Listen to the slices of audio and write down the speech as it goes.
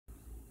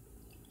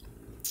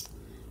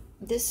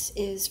This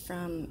is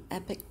from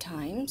Epic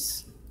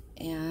Times,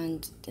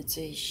 and it's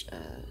a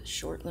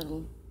short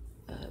little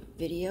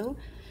video,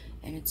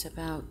 and it's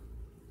about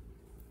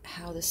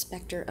how the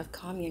specter of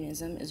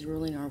communism is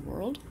ruling our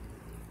world.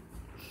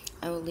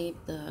 I will leave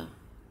the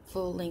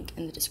full link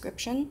in the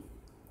description,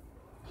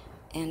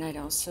 and I'd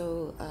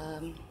also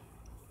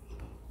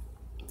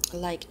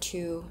like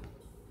to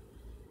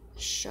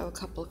show a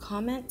couple of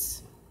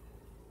comments.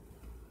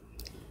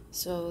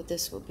 So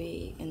this will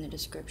be in the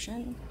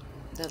description,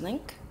 the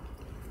link.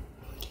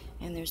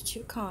 And there's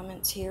two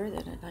comments here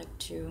that I'd like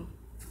to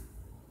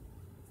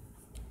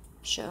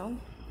show,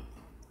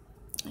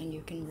 and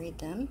you can read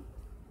them.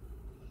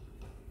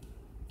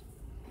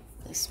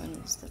 This one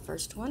is the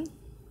first one.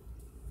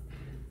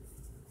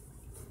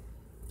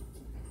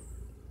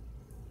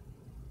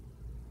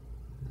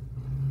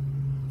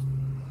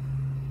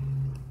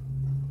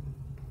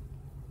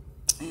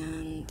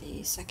 And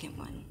the second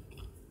one.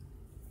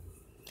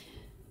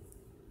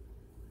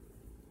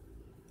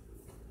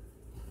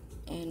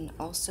 And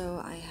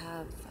also I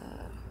have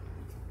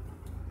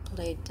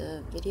played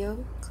the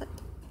video clip,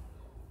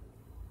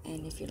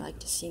 and if you'd like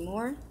to see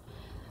more,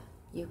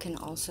 you can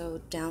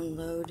also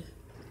download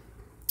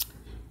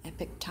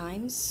Epic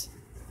Times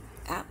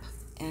app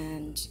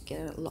and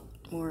get a lot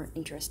more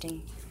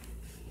interesting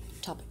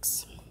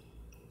topics.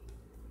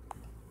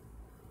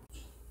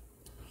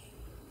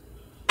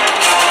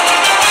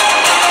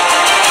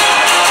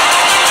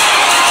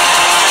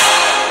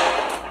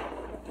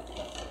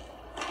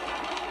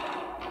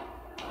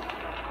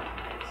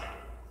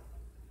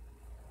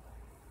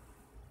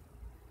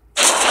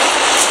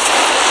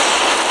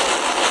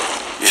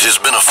 It has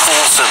been a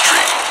full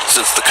century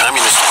since the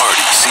Communist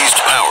Party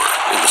seized power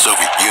in the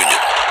Soviet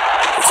Union.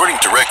 According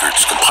to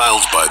records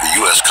compiled by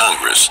the U.S.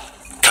 Congress,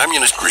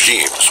 communist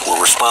regimes were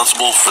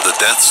responsible for the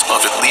deaths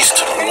of at least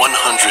 100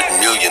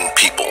 million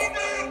people.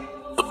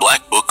 The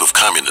Black Book of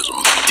Communism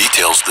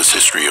details this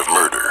history of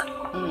murder.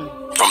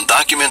 From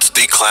documents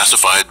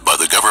declassified by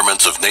the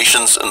governments of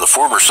nations in the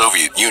former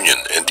Soviet Union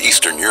and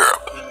Eastern Europe,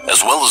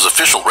 as well as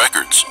official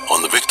records on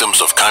the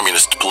victims of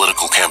communist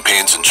political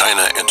campaigns in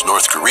China and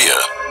North Korea,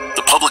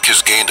 the public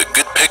has gained a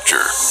good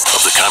picture of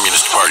the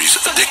Communist Party's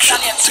addiction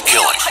to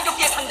killing.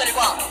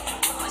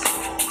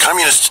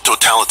 Communist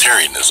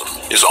totalitarianism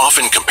is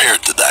often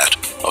compared to that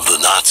of the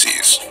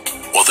Nazis.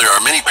 While there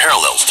are many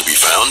parallels to be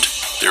found,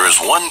 there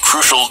is one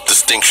crucial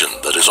distinction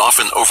that is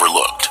often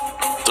overlooked.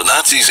 The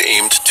Nazis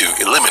aimed to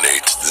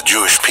eliminate the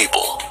Jewish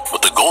people, but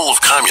the goal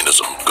of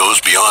communism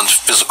goes beyond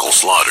physical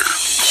slaughter.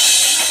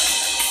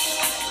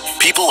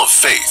 People of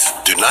faith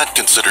do not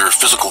consider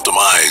physical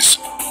demise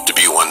to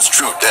be one's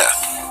true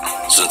death,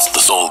 since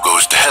the soul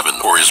goes to heaven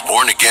or is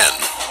born again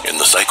in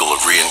the cycle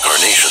of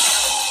reincarnation.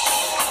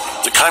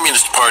 The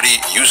Communist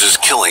Party uses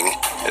killing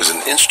as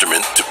an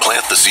instrument to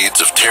plant the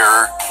seeds of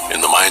terror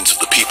in the minds of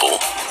the people,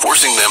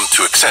 forcing them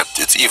to accept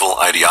its evil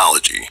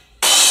ideology.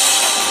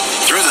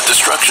 Through the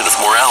destruction of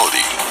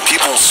morality,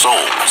 people's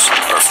souls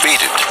are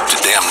fated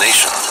to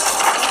damnation.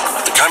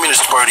 The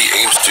Communist Party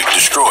aims to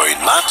destroy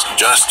not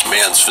just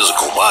man's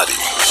physical body,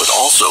 but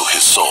also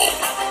his soul.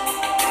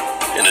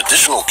 An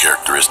additional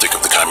characteristic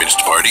of the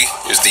Communist Party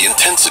is the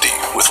intensity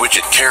with which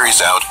it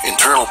carries out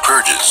internal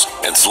purges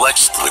and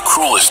selects the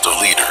cruelest of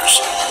leaders.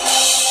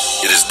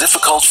 It is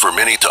difficult for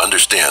many to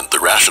understand the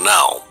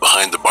rationale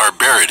behind the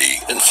barbarity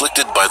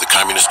inflicted by the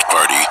Communist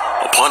Party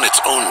upon its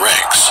own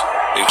ranks,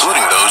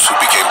 including those who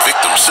became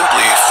victims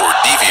simply for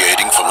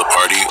deviating from the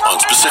party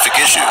on specific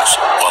issues,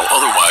 while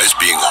otherwise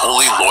being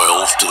wholly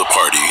loyal to the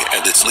party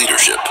and its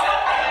leadership.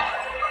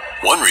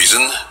 One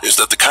reason is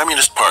that the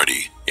Communist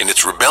Party, in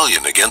its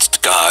rebellion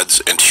against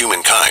gods and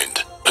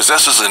humankind,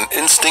 possesses an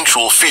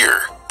instinctual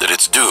fear that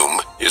its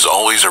doom is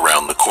always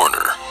around the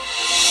corner.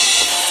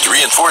 To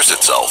reinforce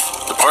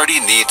itself, the party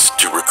needs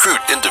to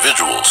recruit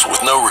individuals with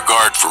no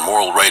regard for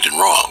moral right and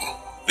wrong.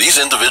 These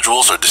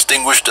individuals are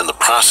distinguished in the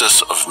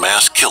process of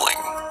mass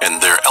killing, and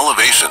their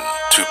elevation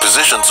to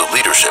positions of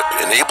leadership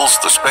enables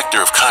the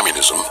specter of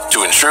communism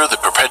to ensure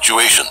the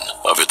perpetuation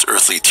of its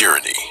earthly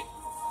tyranny.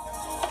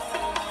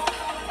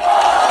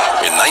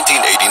 In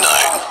 1989,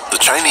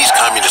 the Chinese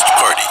Communist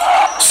Party,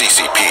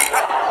 CCP,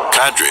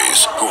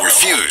 cadres who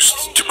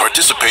refused to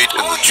participate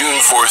in the June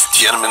 4th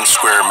Tiananmen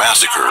Square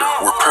massacre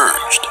were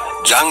purged.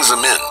 Jiang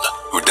Zemin,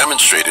 who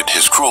demonstrated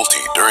his cruelty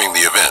during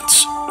the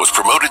events, was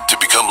promoted to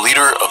become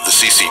leader of the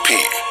CCP.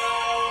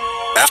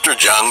 After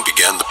Jiang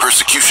began the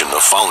persecution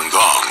of Falun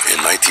Gong in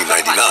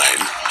 1999,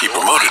 he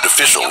promoted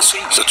officials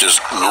such as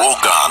Luo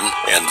Gan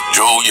and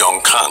Zhou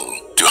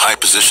Yongkang to high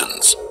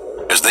positions,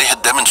 as they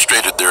had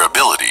demonstrated their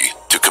ability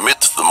to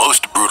commit the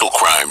most brutal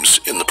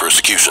crimes in the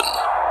persecution.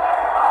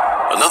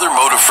 Another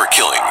motive for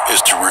killing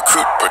is to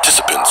recruit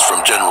participants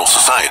from general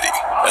society,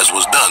 as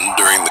was done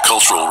during the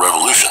Cultural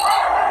Revolution.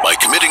 By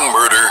committing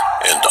murder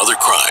and other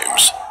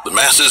crimes, the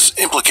masses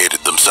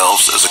implicated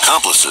themselves as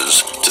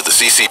accomplices to the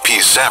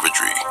CCP's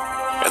savagery,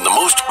 and the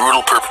most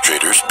brutal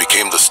perpetrators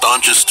became the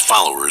staunchest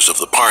followers of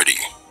the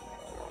party.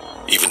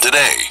 Even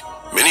today,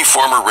 many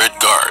former Red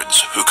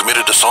Guards who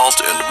committed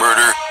assault and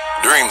murder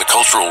during the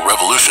Cultural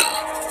Revolution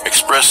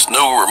express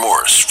no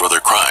remorse for their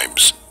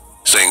crimes,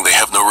 saying they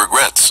have no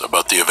regrets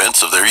about the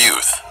events of their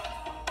youth.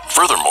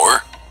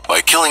 Furthermore,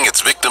 by killing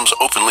its victims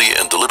openly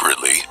and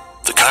deliberately,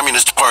 the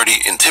Communist Party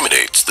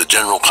intimidates the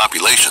general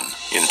population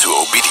into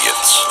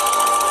obedience.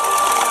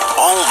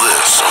 All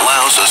this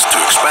allows us to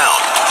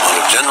expound on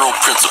a general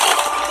principle.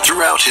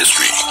 Throughout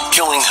history,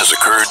 killing has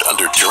occurred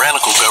under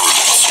tyrannical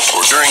governments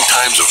or during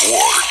times of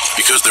war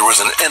because there was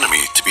an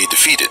enemy to be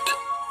defeated.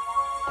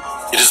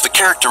 It is the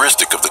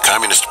characteristic of the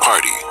Communist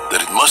Party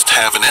that it must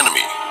have an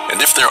enemy,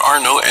 and if there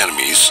are no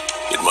enemies,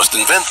 it must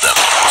invent them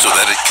so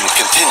that it can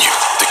continue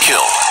to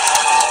kill.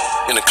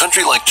 In a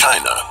country like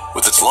China,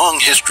 with its long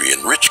history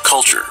and rich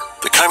culture,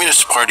 the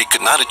Communist Party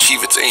could not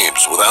achieve its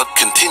aims without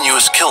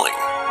continuous killing.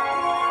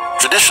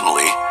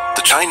 Traditionally,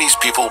 the Chinese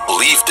people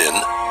believed in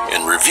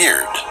and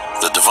revered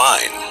the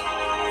divine.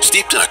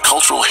 Steeped in a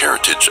cultural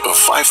heritage of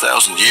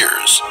 5,000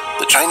 years,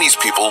 the Chinese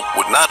people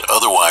would not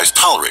otherwise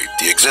tolerate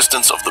the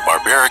existence of the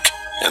barbaric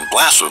and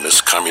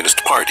blasphemous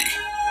Communist Party.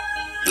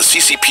 The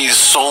CCP's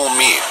sole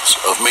means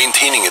of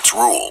maintaining its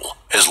rule,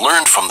 as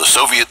learned from the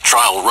Soviet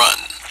trial run,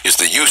 is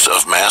the use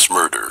of mass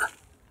murder.